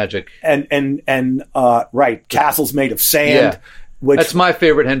Castle Magic. and right, Castles Made of Sand. Yeah. Which, That's my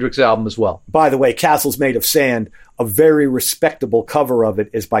favorite Hendrix album as well. by the way, Castles Made of Sand. A very respectable cover of it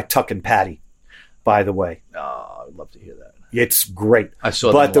is by Tuck and Patty. By the way, I'd love to hear that. it's great. I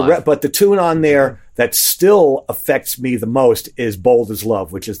saw but them live. but the tune on there that still affects me the most is Bold as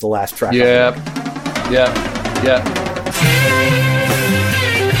Love, which is the last track. Yeah.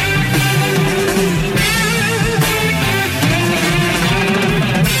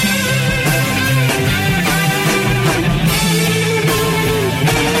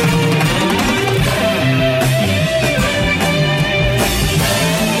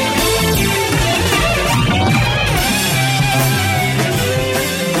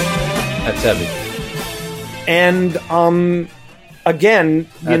 That's heavy. And again,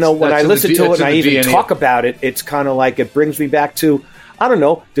 when I that's in listen the to it it's and I in the even DNA. talk about it, it's kind of like it brings me back to, I don't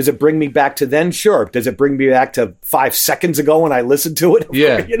know, does it bring me back to then? Sure. Does it bring me back to 5 seconds ago when I listened to it?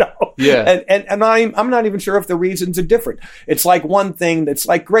 Yeah. Yeah. And I'm not even sure if the reasons are different. It's like one thing that's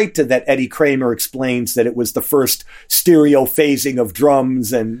like great that Eddie Kramer explains that it was the first stereo phasing of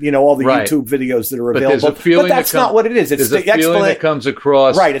drums and, all the Right. YouTube videos that are But there's available. a feeling But that's that not what it is. It's There's the a feeling that comes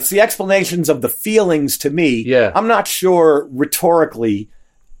across. Right. It's the explanations of the feelings to me. Yeah. I'm not sure rhetorically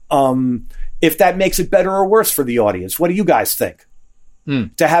if that makes it better or worse for the audience. What do you guys think?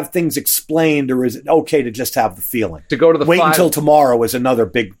 To have things explained, or is it okay to just have the feeling? To go to the Wait five- Until Tomorrow is another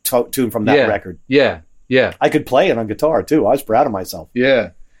big tune from that record. Yeah. I could play it on guitar too. I was proud of myself.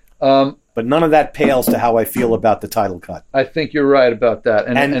 Yeah. But none of that pales to how I feel about the title cut. I think you're right about that.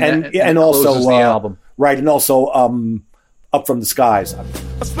 And also closes the album. Right, and also Up from the Skies. A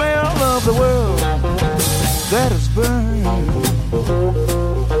smell of the world that is burned. Yeah,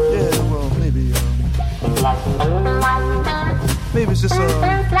 well, maybe it's just a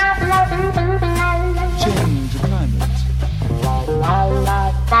change of climate.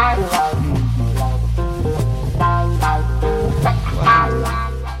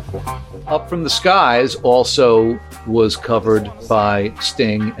 Up from the Skies also was covered by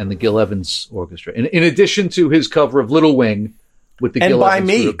Sting and the Gil Evans Orchestra. In addition to his cover of Little Wing with the And Gil by Evans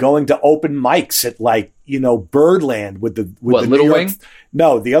me group. going to open mics at Birdland with the What, the Little New York, Wing?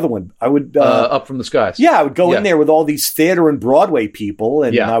 No, the other one. I would Up from the Skies. yeah, I would go Yeah. in there with all these theater and Broadway people,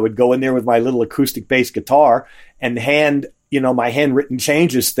 and Yeah. I would go in there with my little acoustic bass guitar and hand my handwritten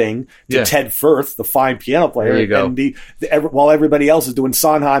changes thing to Yeah. Ted Firth, the fine piano player. There you go. And while everybody else is doing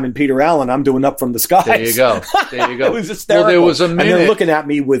Sondheim and Peter Allen, I'm doing Up from the Skies. There you go. There you go. It was hysterical. Well, there was a and minute. they're looking at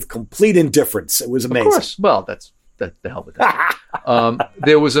me with complete indifference. It was amazing. Of course. Well, that's the hell with that.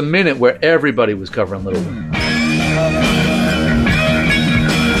 There was a minute where everybody was covering Little Wing.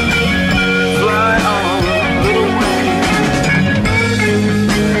 Fly on, little wing.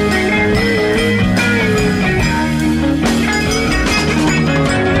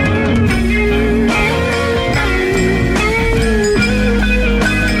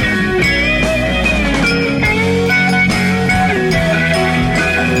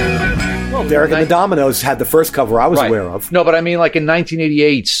 Well, Derek and the Dominoes had the first cover I was aware of. No, but I mean, like in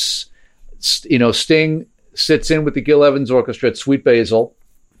 1988, Sting sits in with the Gil Evans Orchestra at Sweet Basil,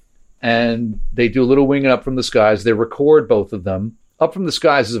 and they do Little Wing and Up from the Skies. They record both of them. Up from the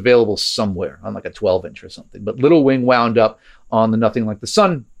Skies is available somewhere on like a 12-inch or something, but Little Wing wound up on the Nothing Like the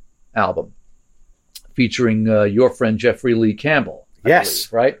Sun album, featuring your friend Jeffrey Lee Campbell. I Yes.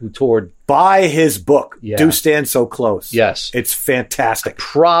 believe, right? Who toured. Buy his book, Yeah. Do Stand So Close. Yes. It's fantastic.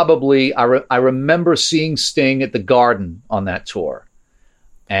 Probably, I remember seeing Sting at the Garden on that tour.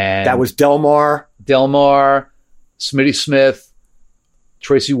 And That was Delmar. Delmar, Smitty Smith,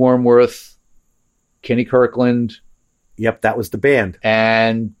 Tracy Wormworth, Kenny Kirkland, Yep, that was the band.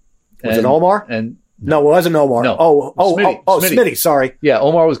 and Was it Omar? And No, it wasn't Omar. No. Smitty. Smitty. Smitty, sorry. yeah,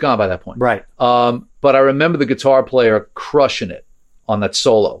 Omar was gone by that point. Right. But I remember the guitar player crushing it on that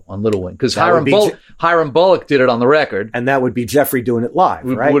solo on Little Wing because That would be Hiram Bullock did it on the record. And that would be Jeffrey doing it live,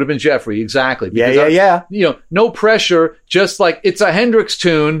 It right? would have been Jeffrey, exactly. Yeah, Because yeah. No pressure, just like it's a Hendrix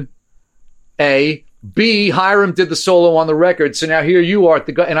tune, B, Hiram did the solo on the record. So now here you are at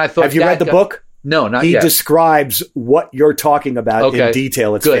the and I thought, have you read the book? No, not he yet. He describes what you're talking about in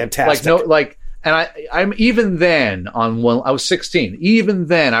detail. It's fantastic. And I'm even then I was 16. Even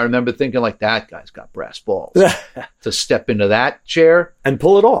then, I remember thinking like, that guy's got brass balls to step into that chair and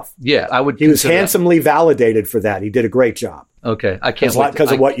pull it off. Yeah, I would. He was handsomely validated for that. He did a great job. Okay, I can't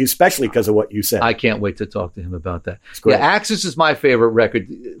wait especially because of what you said. I can't wait to talk to him about that. Yeah, Axis is my favorite record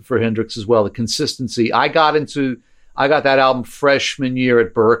for Hendrix as well. The consistency. I got that album freshman year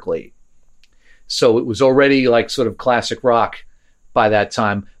at Berkeley, so it was already like sort of classic rock by that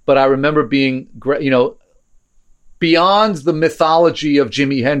time. But I remember being, beyond the mythology of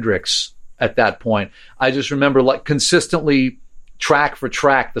Jimi Hendrix at that point. I just remember like consistently, track for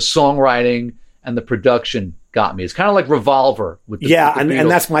track, the songwriting and the production got me. It's kind of like Revolver with the Beatles. And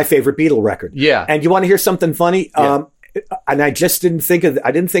that's my favorite Beatle record. Yeah. And you want to hear something funny? Yeah. And I just didn't think of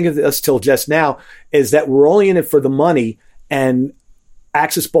this till just now, is that we're only in it for the money, and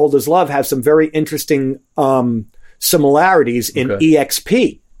Axis Bold as Love have some very interesting similarities in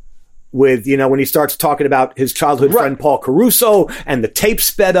EXP. With, when he starts talking about his childhood friend Paul Caruso and the tape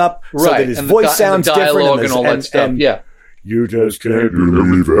sped up so that his voice sounds different and all that stuff. Yeah. You just can't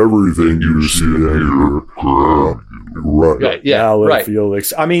believe everything you see and hear. Right. Yeah. Right.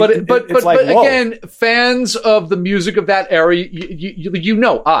 Felix. I mean, but it's like, again, fans of the music of that era,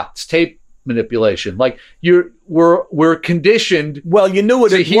 it's tape manipulation. Like we're conditioned. Well, you knew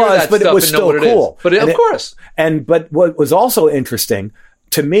what it was, but it was still cool. But of course. But what was also interesting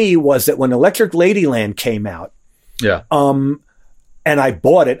to me was that when Electric Ladyland came out, and I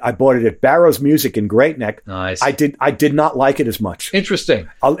bought it at Barrow's Music in Great Neck. Nice. I did not like it as much. Interesting.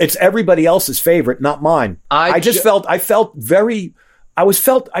 It's everybody else's favorite, not mine. I felt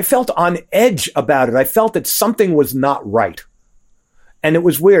on edge about it. I felt that something was not right. And it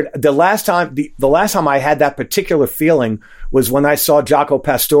was weird. The last time I had that particular feeling was when I saw Jaco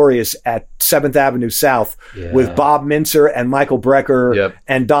Pastorius at 7th Avenue South with Bob Mintzer and Michael Brecker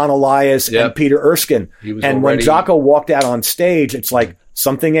and Don Elias and Peter Erskine. And when Jaco walked out on stage, it's like,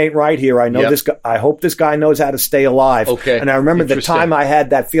 something ain't right here. I know this guy. I hope this guy knows how to stay alive. Okay. And I remember the time I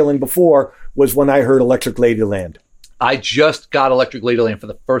had that feeling before was when I heard Electric Ladyland. I just got Electric Ladyland for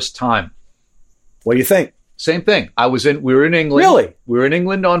the first time. What do you think? Same thing. We were in England. Really? We were in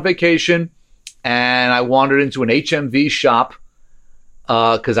England on vacation, and I wandered into an HMV shop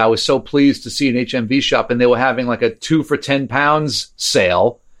because I was so pleased to see an HMV shop, and they were having like a 2 for £10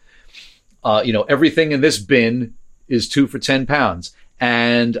 sale. Everything in this bin is 2 for £10.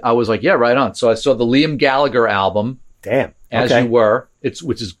 And I was like, yeah, right on. So I saw the Liam Gallagher album. Damn. As You Were,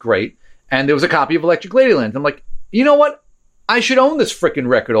 which is great. And there was a copy of Electric Ladyland. I'm like, you know what? I should own this frickin'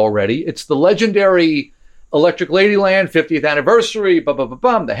 record already. It's the legendary Electric Ladyland 50th anniversary,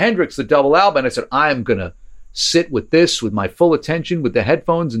 the Hendrix, the double album. And I said, I'm going to sit with this with my full attention with the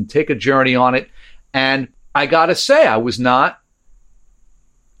headphones and take a journey on it. And I got to say, I was not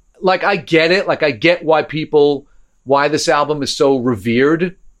like, I get it. Like I get why this album is so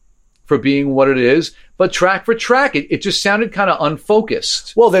revered for being what it is. But track for track, it just sounded kind of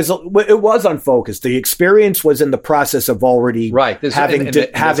unfocused. Well, it was unfocused. The experience was in the process of already there's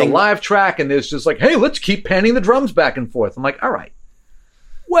a live track, and there's just like, hey, let's keep panning the drums back and forth. I'm like, all right.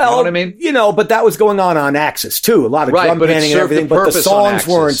 Well, you know what I mean? But that was going on Axis too. A lot of drum panning and everything, but the songs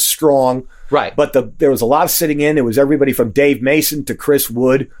weren't strong. Right. But there was a lot of sitting in. It was everybody from Dave Mason to Chris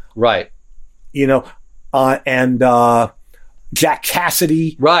Wood. Right. And Jack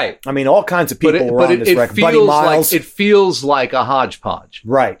Cassidy. Right. I mean, all kinds of people were on this record. Buddy Miles. It feels like a hodgepodge.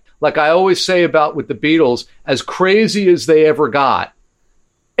 Right. Like I always say with the Beatles, as crazy as they ever got,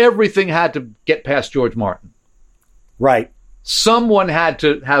 everything had to get past George Martin. Right. Someone had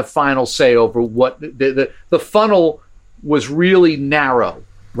to have final say over what the funnel was really narrow.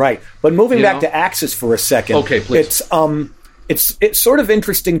 Right. But moving back to Axis for a second. Okay, please. It's sort of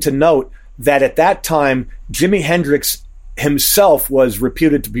interesting to note that at that time, Jimi Hendrix himself was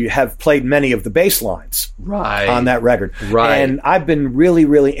reputed to have played many of the bass lines on that record. Right. And I've been really,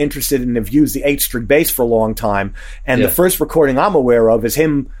 really interested and have used the 8-string bass for a long time. And the first recording I'm aware of is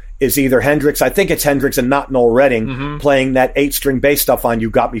either Hendrix, I think it's Hendrix and not Noel Redding, playing that 8-string bass stuff on You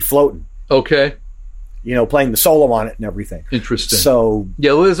Got Me Floating. Okay. Playing the solo on it and everything. Interesting. So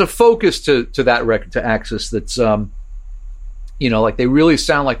there's a focus to that record, to Axis, that's like they really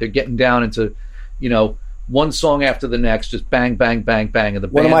sound like they're getting down into, one song after the next, just bang, bang, bang, bang. And the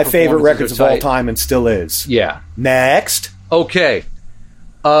one of my favorite records of all time, and still is. Yeah. Next. Okay.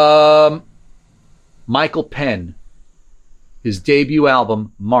 Michael Penn. his debut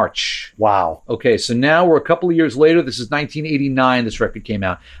album, March. Wow. Okay, so now we're a couple of years later. This is 1989. This record came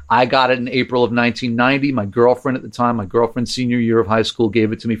out. I got it in April of 1990. My girlfriend at the time, my girlfriend's senior year of high school,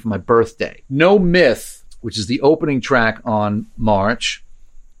 gave it to me for my birthday. No Myth, which is the opening track on March,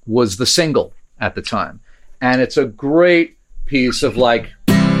 was the single at the time. And it's a great piece of right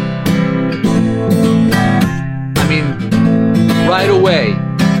away,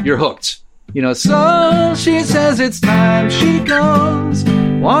 you're hooked. So she says it's time she goes.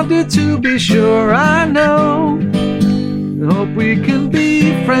 Wanted to be sure I know. Hope we can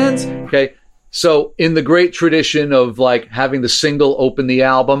be friends. Okay, so in the great tradition of having the single open the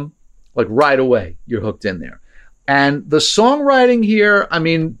album, right away, you're hooked in there. And the songwriting here,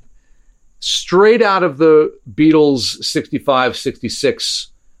 straight out of the Beatles 65, 66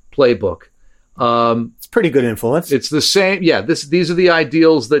 playbook. It's pretty good influence. It's the same. Yeah, these are the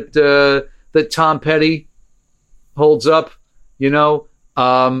ideals that Tom Petty holds up. I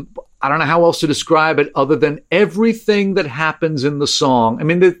don't know how else to describe it other than everything that happens in the song.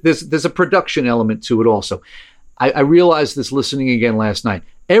 There's a production element to it also. I realized this listening again last night.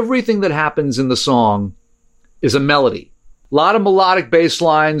 Everything that happens in the song is a melody. A lot of melodic bass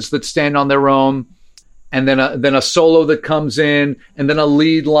lines that stand on their own, and then a solo that comes in, and then a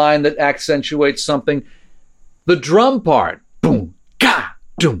lead line that accentuates something. The drum part, boom, ka,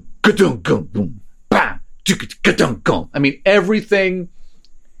 doom, ka-doom, boom, boom, ba, ka-dum, gum. Everything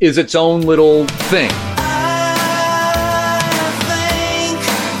is its own little thing.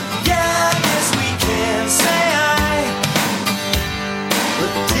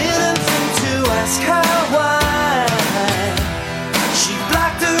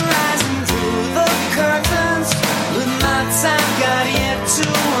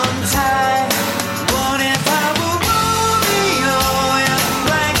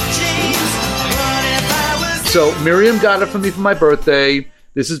 So Miriam got it for me for my birthday.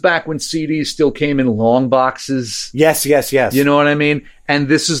 This is back when CDs still came in long boxes. Yes. You know what I mean? And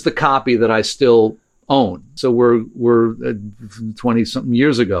this is the copy that I still own. So we're 20-something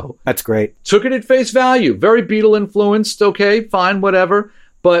years ago. That's great. Took it at face value. Very Beatle influenced. Okay, fine, whatever.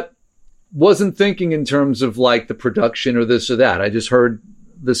 But wasn't thinking in terms of the production or this or that. I just heard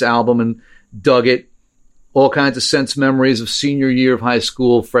this album and dug it. All kinds of sense memories of senior year of high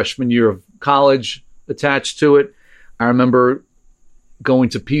school, freshman year of college attached to it. I remember going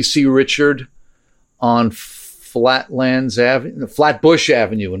to PC Richard on Flatbush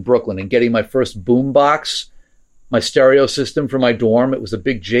Avenue in Brooklyn and getting my first boombox, my stereo system for my dorm. It was a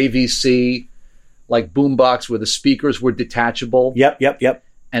big JVC boombox where the speakers were detachable. Yep.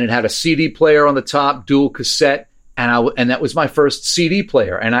 And it had a CD player on the top, dual cassette, and that was my first CD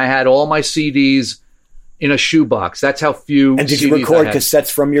player. And I had all my CDs in a shoebox. That's how few. And did CDs you record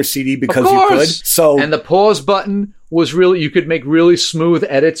cassettes from your CD because you could? So, and the pause button was you could make really smooth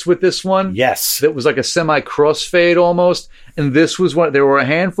edits with this one. Yes, it was like a semi crossfade almost. And this was one. There were a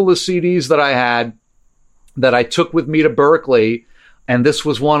handful of CDs that I had that I took with me to Berkeley, and this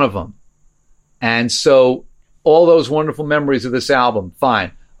was one of them. And so all those wonderful memories of this album.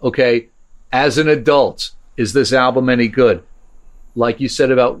 Fine, okay. As an adult, is this album any good? Like you said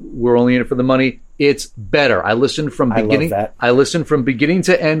about we're only in it for the money. It's better. I listened from beginning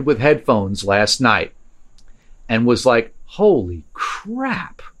to end with headphones last night and was like, holy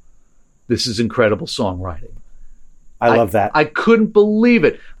crap. This is incredible songwriting. I love that. I couldn't believe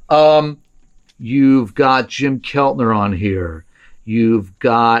it. You've got Jim Keltner on here. You've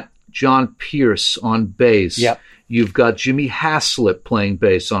got John Pierce on bass. Yep. You've got Jimmy Haslip playing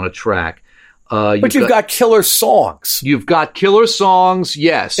bass on a track. But you've got killer songs. You've got killer songs,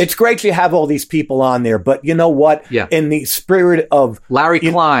 yes. It's great to have all these people on there, but you know what? Yeah. In the spirit of Larry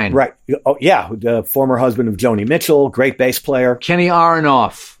Klein. Right. Oh, yeah. The former husband of Joni Mitchell, great bass player. Kenny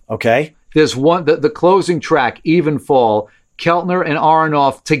Aronoff. Okay. There's one, the closing track, Even Fall, Keltner and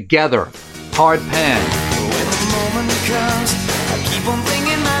Aronoff together. Hard Pan. When the moment comes, I keep on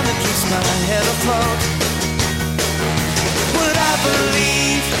thinking I'm that keeps my head afloat. What I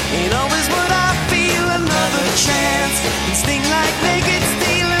believe ain't always what I feel. Another chance, instinct like naked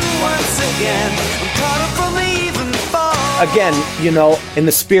stealing once again. I'm caught up from the even fall. Again, in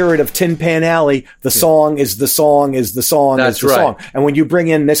the spirit of Tin Pan Alley, the song is the song is the song That's is the right. song. And when you bring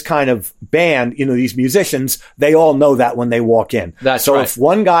in this kind of band, these musicians, they all know that when they walk in. That's so right. if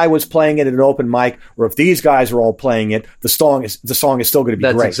one guy was playing it at an open mic, or if these guys are all playing it, the song is still going to be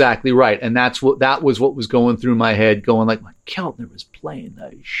That's great. exactly right. And that was what was going through my head, going like, Keltner is playing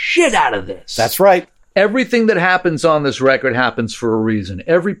the shit out of this. That's right. Everything that happens on this record happens for a reason.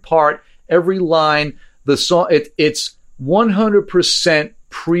 Every part, every line, the song, it's 100%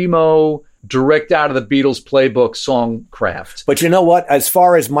 primo direct out of the Beatles playbook songcraft. But you know what? As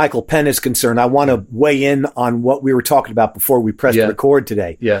far as Michael Penn is concerned, I want to weigh in on what we were talking about before we pressed record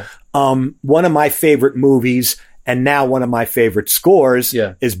today. Yeah. One of my favorite movies, and now one of my favorite scores,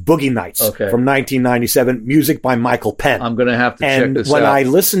 is Boogie Nights from 1997, music by Michael Penn. I'm going to have to check this out. And when I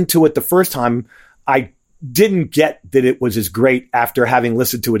listened to it the first time, I didn't get that it was as great after having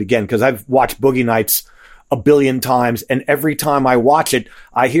listened to it again, because I've watched Boogie Nights a billion times, and every time I watch it,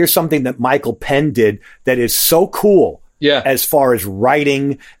 I hear something that Michael Penn did that is so cool. As far as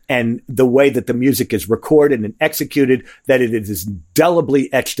writing and the way that the music is recorded and executed, that it is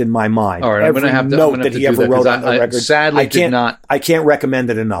indelibly etched in my mind. All right, every note that he ever wrote on the record. Sadly, I can't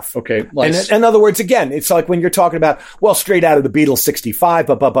recommend it enough. Okay. And in other words, again, it's like when you're talking about, well, straight out of the Beatles 65,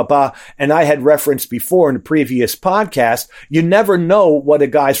 and I had referenced before in the previous podcast, you never know what a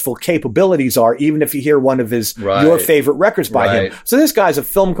guy's full capabilities are, even if you hear one of his your favorite records by him. So this guy's a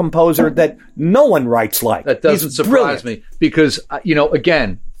film composer that no one writes like. That doesn't surprise me, because,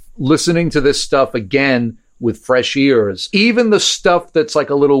 again, listening to this stuff again with fresh ears, even the stuff that's like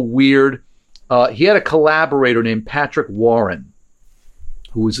a little weird. He had a collaborator named Patrick Warren,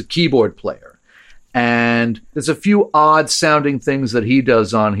 who was a keyboard player. And there's a few odd sounding things that he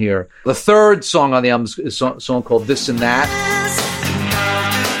does on here. The third song on the album is a song called This and That.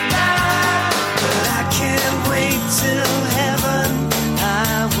 I can't wait till heaven,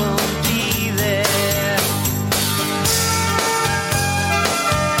 I won't be there.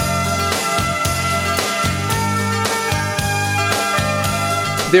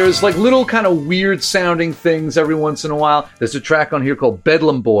 There's like little kind of weird sounding things every once in a while. There's a track on here called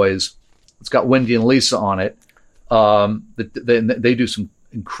Bedlam Boys. It's got Wendy and Lisa on it. They do some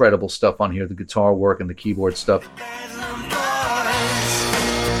incredible stuff on here, the guitar work and the keyboard stuff. Make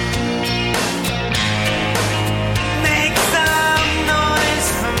some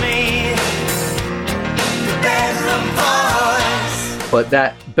noise for me, the Bedlam Boys. But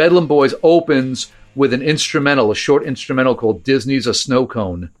that Bedlam Boys opens with an instrumental, a short instrumental called Disney's A Snow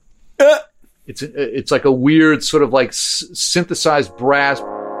Cone. It's like a weird sort of like synthesized brass.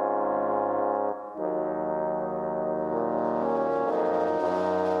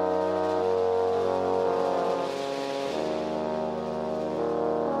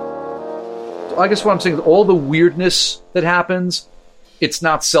 I guess what I'm saying is all the weirdness that happens, it's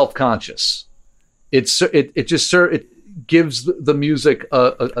not self-conscious. It gives the music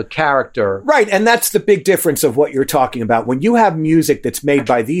a character. Right, and that's the big difference of what you're talking about. When you have music that's made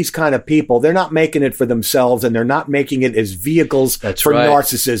by these kind of people, they're not making it for themselves, and they're not making it as vehicles for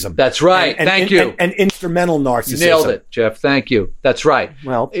narcissism. That's right. Thank you. And instrumental narcissism. You nailed it, Jeff. Thank you. That's right.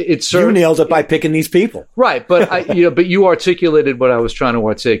 Well, you nailed it by picking these people. Right, but but you articulated what I was trying to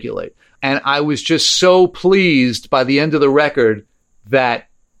articulate. And I was just so pleased by the end of the record that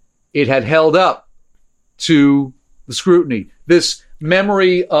it had held up to the scrutiny. This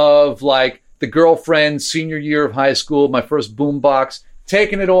memory of like the girlfriend, senior year of high school, my first boombox,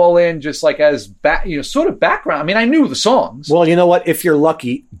 taking it all in just like as sort of background. I mean, I knew the songs. Well, you know what? If you're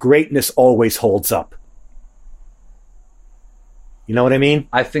lucky, greatness always holds up. You know what I mean?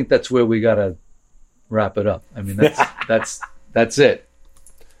 I think that's where we got to wrap it up. I mean, that's it.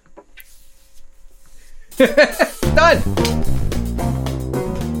 Done.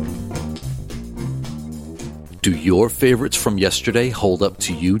 Do your favorites from yesterday hold up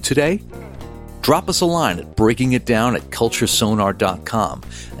to you today? Drop us a line at breakingitdown@culturesonar.com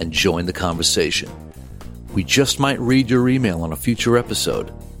and join the conversation. We just might read your email on a future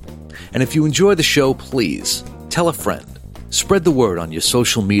episode. And if you enjoy the show, please tell a friend. Spread the word on your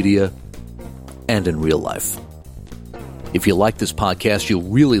social media and in real life. If you like this podcast, you'll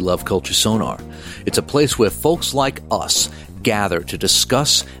really love Culture Sonar. It's a place where folks like us gather to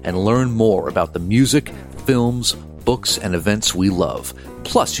discuss and learn more about the music, films, books, and events we love.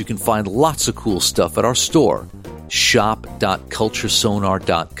 Plus, you can find lots of cool stuff at our store,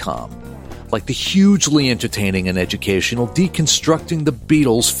 shop.culturesonar.com, like the hugely entertaining and educational Deconstructing the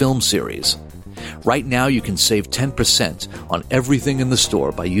Beatles film series. Right now, you can save 10% on everything in the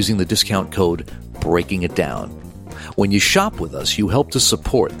store by using the discount code BREAKINGITDOWN. When you shop with us, you help to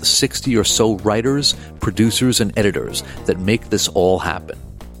support the 60 or so writers, producers, and editors that make this all happen.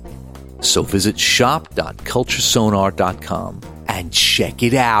 So visit shop.culturesonar.com and check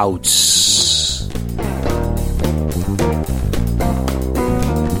it out.